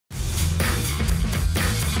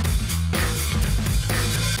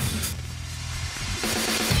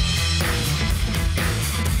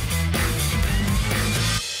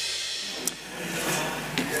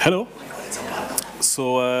Hello.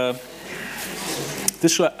 So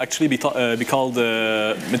this should actually be called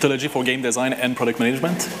Methodology for Game Design and Product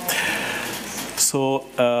Management. So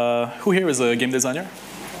who here is a game designer?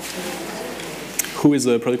 Who is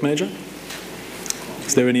a product manager?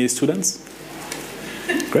 Is there any students?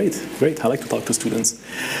 Great, great. I like to talk to students.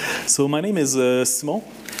 So my name is Simon.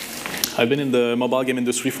 I've been in the mobile game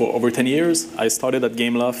industry for over 10 years. I started at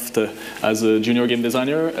Gameloft as a junior game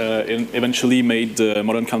designer and eventually made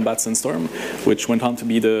Modern Combat Sandstorm, which went on to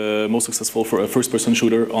be the most successful for a first-person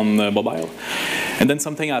shooter on mobile. And then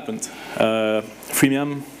something happened.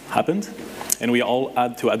 Freemium happened, and we all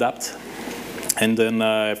had to adapt. And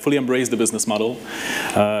then fully embraced the business model.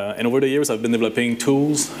 And over the years, I've been developing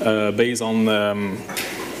tools based on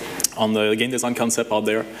the game design concept out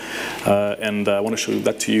there, and I want to show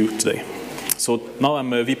that to you today. So now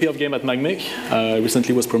I'm a VP of game at Magmic.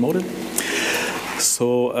 Recently was promoted.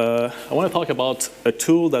 So I want to talk about a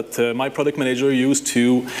tool that my product manager used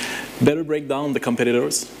to better break down the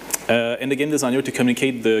competitors and the game designer to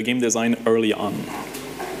communicate the game design early on.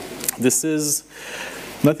 This is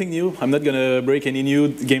nothing new. I'm not going to break any new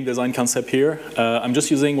game design concept here. I'm just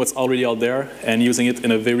using what's already out there and using it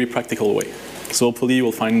in a very practical way. So hopefully you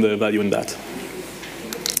will find the value in that.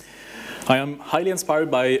 I am highly inspired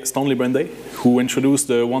by Stanley Brandeis, who introduced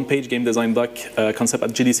the one-page game design doc concept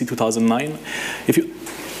at GDC 2009. If you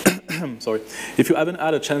if you haven't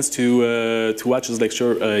had a chance to watch his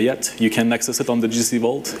lecture yet, you can access it on the GDC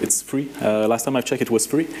Vault. It's free. Last time I checked, it was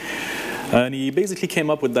free. And he basically came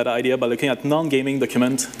up with that idea by looking at non-gaming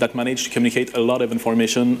documents that manage to communicate a lot of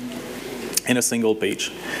information in a single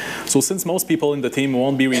page. So since most people in the team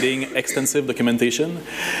won't be reading extensive documentation,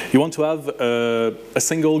 you want to have a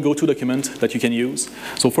single go-to document that you can use.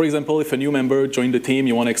 So for example, if a new member joined the team,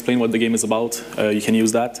 you want to explain what the game is about, you can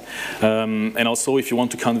use that. And also if you want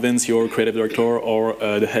to convince your creative director or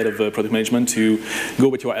the head of product management to go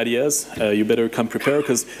with your ideas, you better come prepared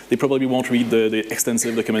because they probably won't read the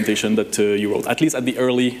extensive documentation that you wrote, at least at the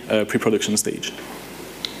early pre-production stage.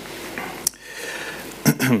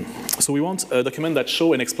 So we want a document that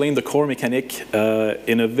show and explain the core mechanic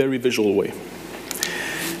in a very visual way.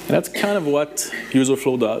 And that's kind of what user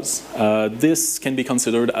flow does. This can be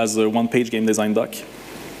considered as a one-page game design doc.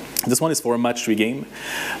 This one is for a match 3 game.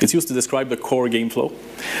 It's used to describe the core game flow.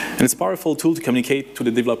 And it's a powerful tool to communicate to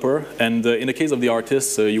the developer. And in the case of the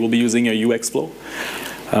artist, you will be using a UX flow.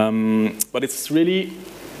 But it's really,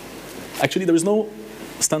 actually there is no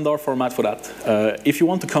standard format for that. If you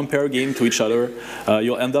want to compare games to each other,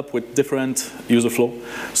 you'll end up with different user flow.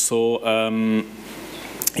 So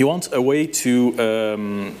you want a way to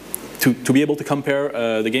be able to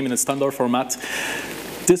compare the game in a standard format.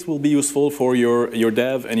 This will be useful for your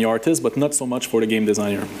dev and your artist, but not so much for the game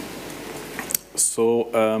designer. So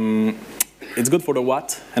it's good for the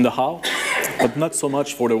what and the how, but not so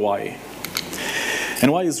much for the why.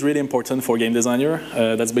 And why is really important for game designer.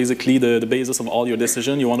 That's basically the basis of all your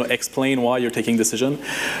decision. You want to explain why you're taking decision,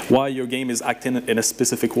 why your game is acting in a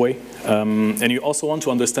specific way. And you also want to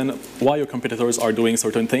understand why your competitors are doing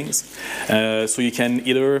certain things. So you can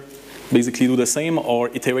either basically do the same or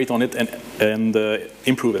iterate on it and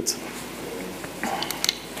improve it.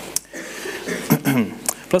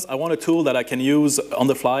 Plus, I want a tool that I can use on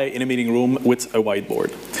the fly in a meeting room with a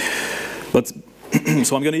whiteboard. But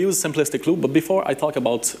so I'm going to use simplistic loop, but before I talk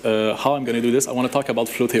about how I'm going to do this, I want to talk about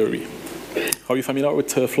flow theory. Are you familiar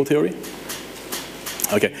with flow theory?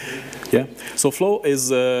 Okay, yeah. So flow is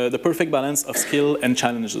the perfect balance of skill and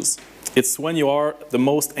challenges. It's when you are the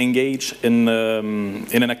most engaged in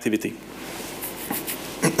an activity.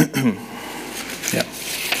 Yeah.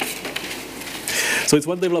 So it's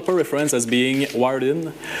what developer reference as being wired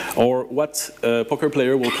in, or what a poker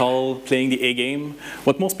player will call playing the A game,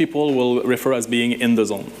 what most people will refer as being in the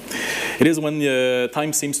zone. It is when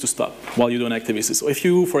time seems to stop while you do an activity. So if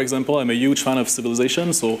you, for example, I'm a huge fan of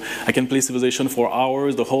Civilization, so I can play Civilization for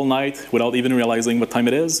hours, the whole night, without even realizing what time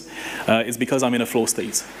it is, it's because I'm in a flow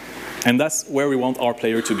state. And that's where we want our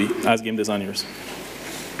player to be as game designers.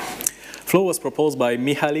 Flow was proposed by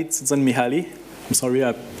Mihaly Csikszentmihalyi. I'm sorry,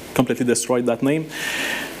 I completely destroyed that name.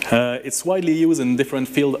 It's widely used in different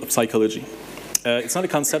fields of psychology. It's not a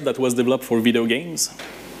concept that was developed for video games,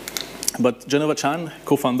 but Genova Chan,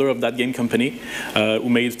 co-founder of that game company, who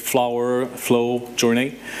made Flower, Flow,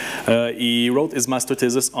 Journey, he wrote his master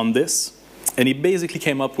thesis on this, and he basically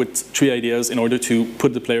came up with 3 ideas in order to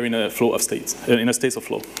put the player in a flow of state, in a state of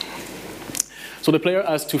flow. So the player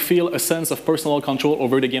has to feel a sense of personal control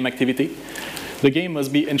over the game activity. The game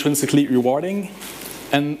must be intrinsically rewarding,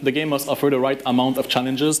 and the game must offer the right amount of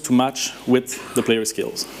challenges to match with the player's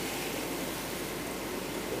skills.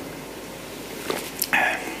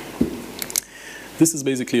 This is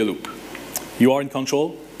basically a loop. You are in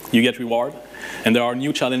control, you get reward, and there are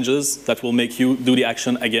new challenges that will make you do the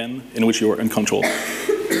action again in which you are in control.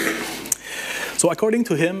 So according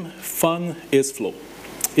to him, fun is flow.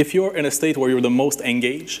 If you're in a state where you're the most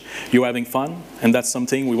engaged, you're having fun, and that's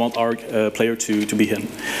something we want our player to be in.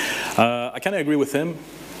 I kind of agree with him,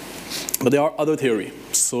 but there are other theories.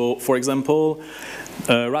 So for example,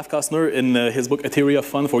 Ralph Kostner, in his book A Theory of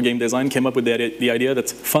Fun for Game Design, came up with the idea that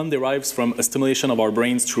fun derives from a stimulation of our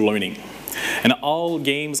brains through learning. And all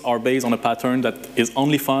games are based on a pattern that is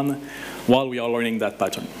only fun while we are learning that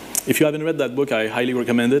pattern. If you haven't read that book, I highly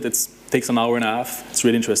recommend it. It takes an hour and a half. It's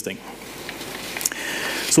really interesting.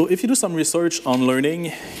 So if you do some research on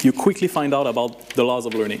learning, you quickly find out about the laws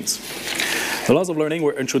of learning. The laws of learning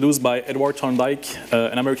were introduced by Edward Thorndike,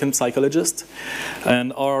 an American psychologist,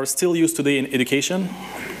 and are still used today in education.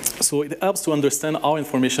 So it helps to understand how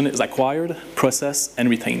information is acquired, processed,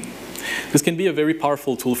 and retained. This can be a very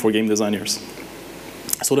powerful tool for game designers.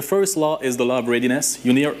 So the first law is the law of readiness.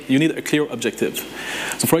 You need a clear objective.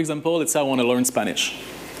 So for example, let's say I want to learn Spanish.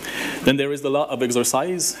 Then there is the law of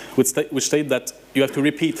exercise, which states that you have to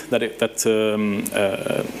repeat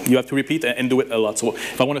you have to repeat and do it a lot. So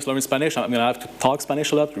if I want to learn Spanish, I'm going to have to talk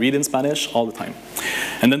Spanish a lot, read in Spanish all the time.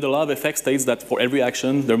 And then the law of effect states that for every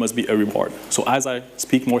action, there must be a reward. So as I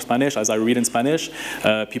speak more Spanish, as I read in Spanish,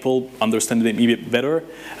 people understand me better.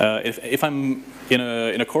 If I'm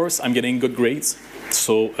in a course, I'm getting good grades.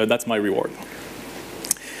 So that's my reward.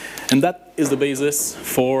 And that is the basis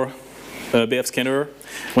for B.F. Skinner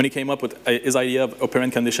when he came up with his idea of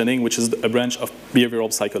operant conditioning, which is a branch of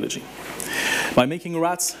behavioral psychology. By making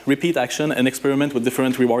rats repeat action and experiment with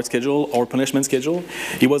different reward schedule or punishment schedule,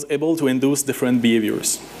 he was able to induce different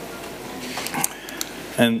behaviors.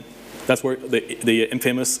 And that's where the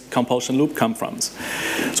infamous compulsion loop comes from.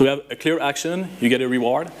 So you have a clear action, you get a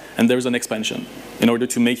reward, and there's an expansion in order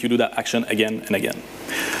to make you do that action again and again.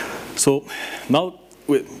 So now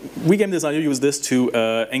we game designers use this to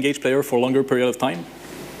engage players for a longer period of time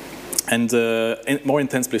and more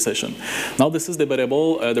intense play session. Now this is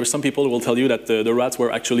debatable. There's some people who will tell you that the rats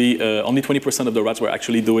were actually, only 20% of the rats were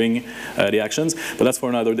actually doing the actions, but that's for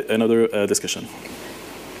another discussion.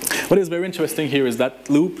 What is very interesting here is that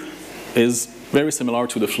loop is very similar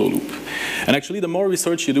to the flow loop. And actually the more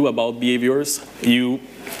research you do about behaviors, you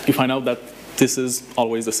find out that this is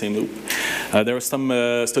always the same loop. There are some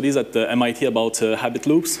studies at the MIT about habit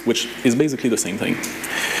loops, which is basically the same thing.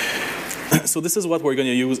 So this is what we're going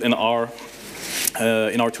to use in our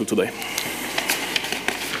tool today.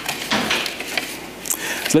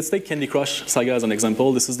 So let's take Candy Crush Saga as an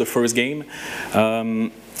example. This is the first game.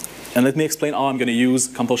 And let me explain how I'm going to use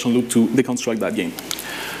compulsion loop to deconstruct that game.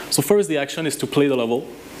 So first, the action is to play the level,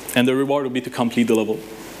 and the reward will be to complete the level.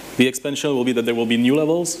 The expansion will be that there will be new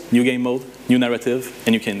levels, new game mode, new narrative,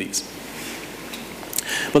 and new candies.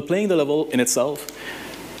 But playing the level in itself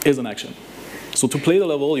is an action. So to play the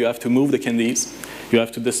level, you have to move the candies. You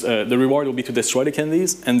have to the reward will be to destroy the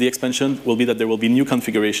candies, and the expansion will be that there will be new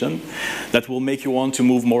configuration that will make you want to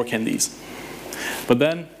move more candies. But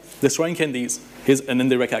then, destroying candies is an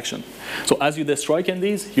indirect action. So as you destroy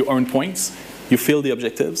candies, you earn points, you fill the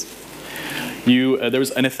objectives.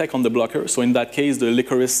 There's an effect on the blocker, so in that case, the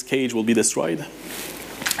licorice cage will be destroyed.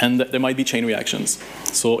 And there might be chain reactions.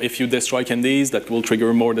 So if you destroy candies, that will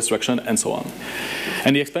trigger more destruction, and so on.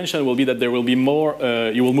 And the expansion will be that there will be more,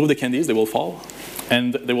 you will move the candies, they will fall,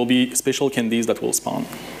 and there will be special candies that will spawn.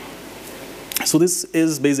 So this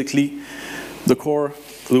is basically the core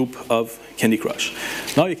loop of Candy Crush.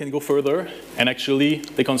 Now you can go further and actually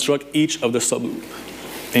deconstruct each of the sub-loop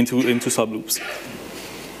into sub-loops.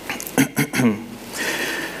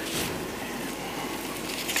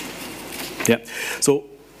 Yeah. So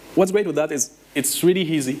what's great with that is it's really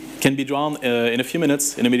easy. It can be drawn in a few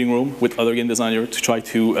minutes in a meeting room with other game designers to try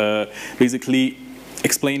to basically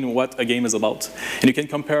explain what a game is about. And you can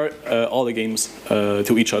compare all the games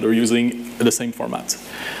to each other using the same format.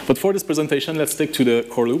 But for this presentation, let's stick to the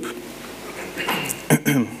core loop.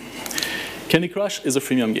 Candy Crush is a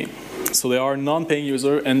freemium game. So there are non-paying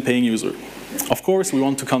user and paying user. Of course, we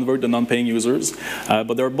want to convert the non-paying users,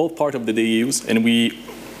 but they're both part of the DAUs, and we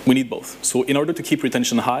need both. So in order to keep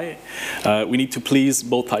retention high, we need to please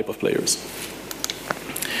both type of players.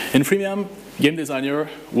 In freemium, game designer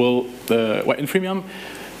will, in freemium,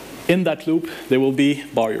 in that loop, there will be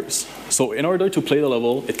barriers. So in order to play the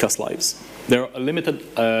level, it costs lives. There are a limited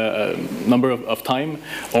number of time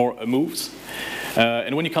or moves.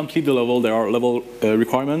 And when you complete the level, there are level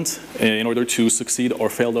requirements in order to succeed or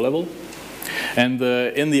fail the level. And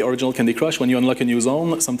in the original Candy Crush, when you unlock a new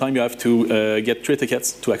zone, sometimes you have to get 3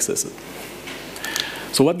 tickets to access it.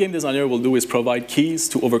 So what game designer will do is provide keys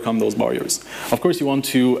to overcome those barriers. Of course, you want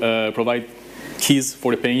to provide keys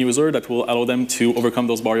for the paying user that will allow them to overcome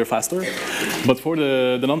those barriers faster. But for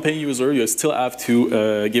the non-paying user, you still have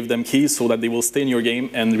to give them keys so that they will stay in your game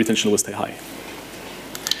and retention will stay high.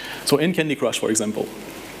 So in Candy Crush, for example,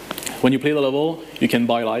 when you play the level, you can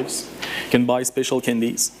buy lives, you can buy special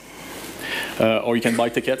candies, or you can buy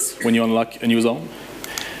tickets when you unlock a new zone.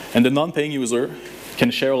 And the non-paying user can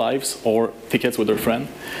share lives or tickets with their friend.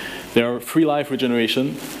 There are free life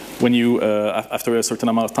regeneration when you, after a certain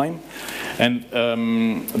amount of time. And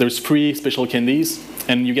there's free special candies,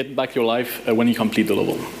 and you get back your life when you complete the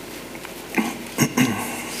level.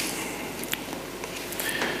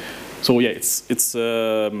 So yeah, it's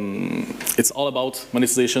all about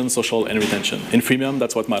monetization, social, and retention. In freemium,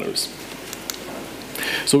 that's what matters.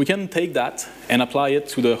 So we can take that and apply it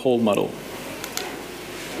to the whole model.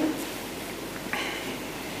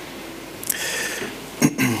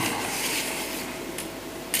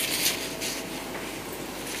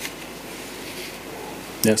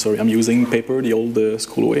 Yeah, sorry, I'm using paper the old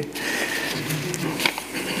school way.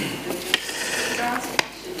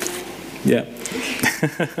 Yeah.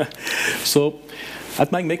 So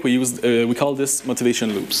at Magmic, we call this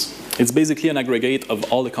motivation loops. It's basically an aggregate of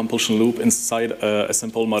all the compulsion loop inside a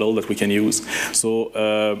simple model that we can use. So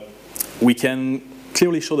we can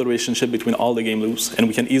clearly show the relationship between all the game loops, and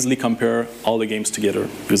we can easily compare all the games together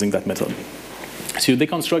using that method. So you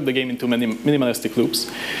deconstruct the game into minimalistic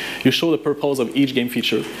loops. You show the purpose of each game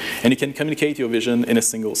feature, and you can communicate your vision in a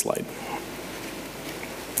single slide.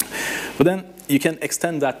 But then you can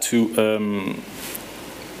extend that to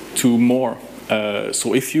more.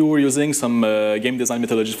 So if you were using some game design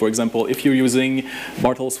methodologies, for example, if you're using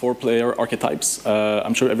Bartle's 4-player archetypes,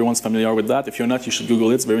 I'm sure everyone's familiar with that. If you're not, you should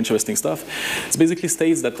Google it. It's very interesting stuff. It basically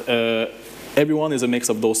states that everyone is a mix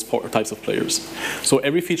of those types of players. So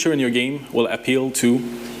every feature in your game will appeal to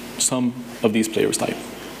some of these players type.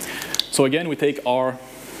 So again, we take our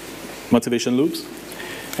motivation loops,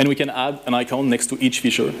 and we can add an icon next to each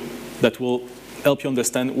feature that will help you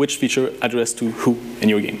understand which feature addressed to who in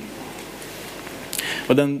your game.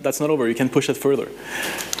 But then that's not over. You can push it further.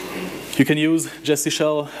 You can use Jesse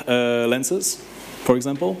Shell lenses, for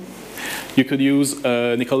example. You could use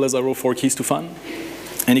Nicole Lazaro 4 keys to fun.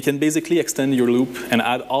 And you can basically extend your loop and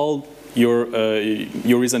add all your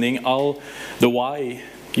reasoning, all the why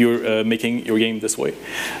you're making your game this way.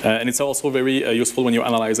 And it's also very useful when you're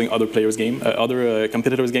analyzing other players' game, other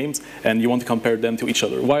competitors' games, and you want to compare them to each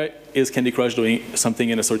other. Why is Candy Crush doing something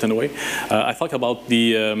in a certain way? I talked about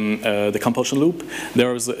the compulsion loop.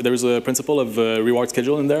 There's a principle of reward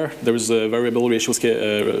schedule in there. There's a variable ratio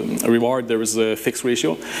reward. There is a fixed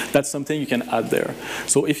ratio. That's something you can add there.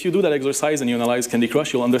 So if you do that exercise and you analyze Candy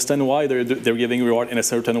Crush, you'll understand why they're giving reward in a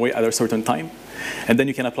certain way at a certain time, and then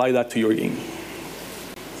you can apply that to your game.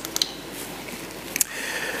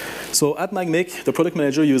 So at Magmic, the product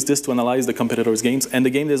manager used this to analyze the competitors' games, and the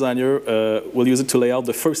game designer will use it to lay out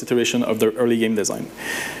the first iteration of their early game design.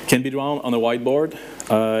 It can be drawn on a whiteboard.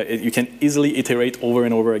 You can easily iterate over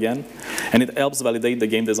and over again, and it helps validate the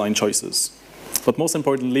game design choices. But most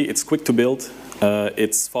importantly, it's quick to build,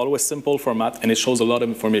 it follows a simple format, and it shows a lot of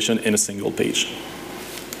information in a single page.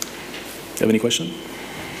 You have any question?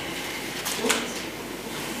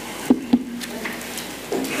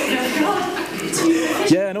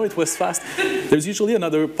 Yeah, I know it was fast. There's usually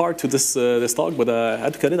another part to this talk, but I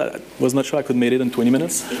had to cut it. I was not sure I could make it in 20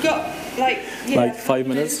 minutes. You've got like 5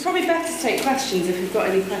 minutes. It's probably better to take questions if you've got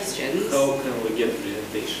any questions. How can we get a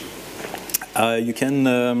presentation? You can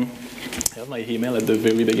have my email at the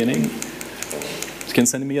very beginning. You can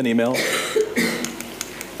send me an email.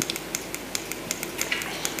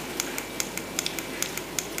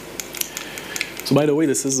 So by the way,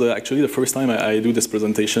 this is actually the first time I do this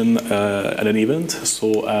presentation at an event.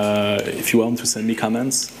 So if you want to send me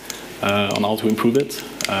comments on how to improve it,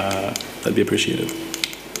 that'd be appreciated.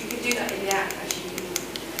 You could do that in the app, actually.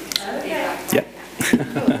 Yeah.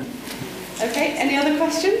 Cool. Okay, any other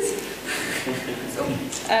questions?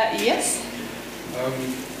 Yes?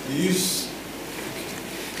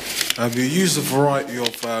 You use a variety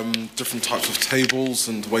of different types of tables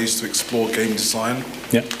and ways to explore game design.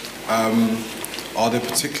 Yeah. Are there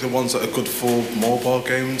particular ones that are good for mobile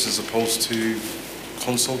games as opposed to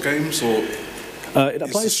console games, or it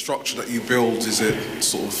applies. is the structure that you build, is it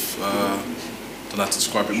sort of, I don't know how to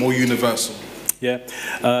describe it, more universal? Yeah,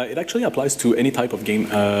 it actually applies to any type of game.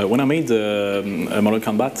 When I made Mortal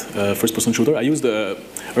Kombat first-person shooter, I used the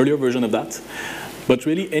earlier version of that. But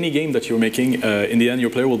really, any game that you're making, in the end, your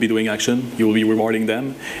player will be doing action, you will be rewarding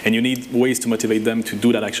them, and you need ways to motivate them to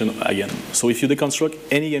do that action again. So if you deconstruct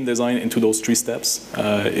any game design into those 3 steps,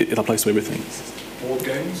 it applies to everything. Board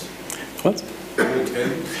games? What? Board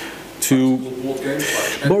games? To board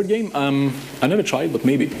games? Like board game, I never tried, but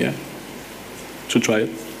maybe, yeah. Should try it.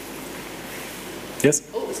 Yes?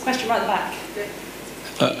 Oh, there's a question right at the back.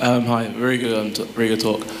 Hi, very good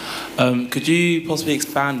talk. Could you possibly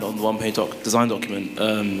expand on the one-page design document?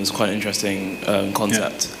 It's quite an interesting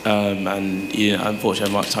concept, and you know,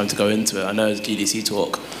 unfortunately, I have much time to go into it. I know it's a GDC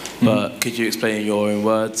talk, but could you explain in your own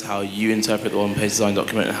words how you interpret the one-page design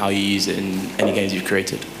document and how you use it in any games you've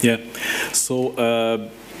created? Yeah. So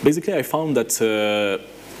basically, I found that.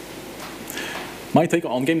 My take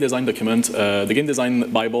on game design document, the game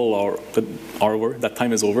design Bible are over, that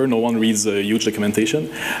time is over, no one reads huge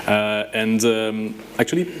documentation.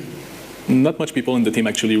 Actually, not much people in the team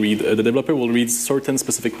actually read. The developer will read certain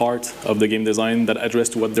specific part of the game design that address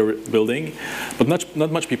to what they're building, but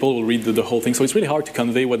not much people will read the whole thing. So it's really hard to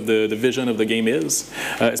convey what the vision of the game is,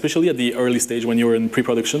 especially at the early stage when you're in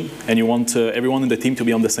pre-production and you want everyone in the team to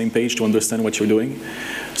be on the same page to understand what you're doing.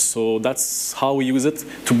 So that's how we use it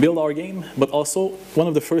to build our game, but also one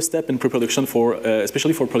of the first steps in pre-production for,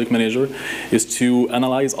 especially for product manager, is to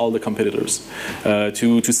analyze all the competitors,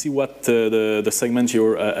 to see what the segment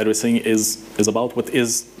you're addressing is about, what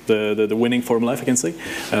is the winning formula, if I can say.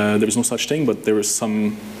 There's no such thing, but there is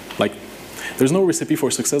some, like, there's no recipe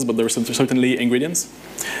for success, but there are certainly ingredients.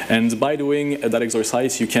 And by doing that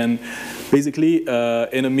exercise, you can basically,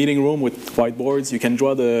 in a meeting room with whiteboards, you can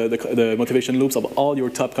draw the motivation loops of all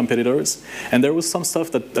your top competitors. And there was some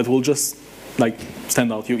stuff that will just like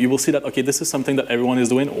stand out. You will see that, okay, this is something that everyone is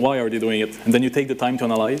doing. Why are they doing it? And then you take the time to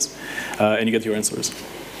analyze, and you get your answers.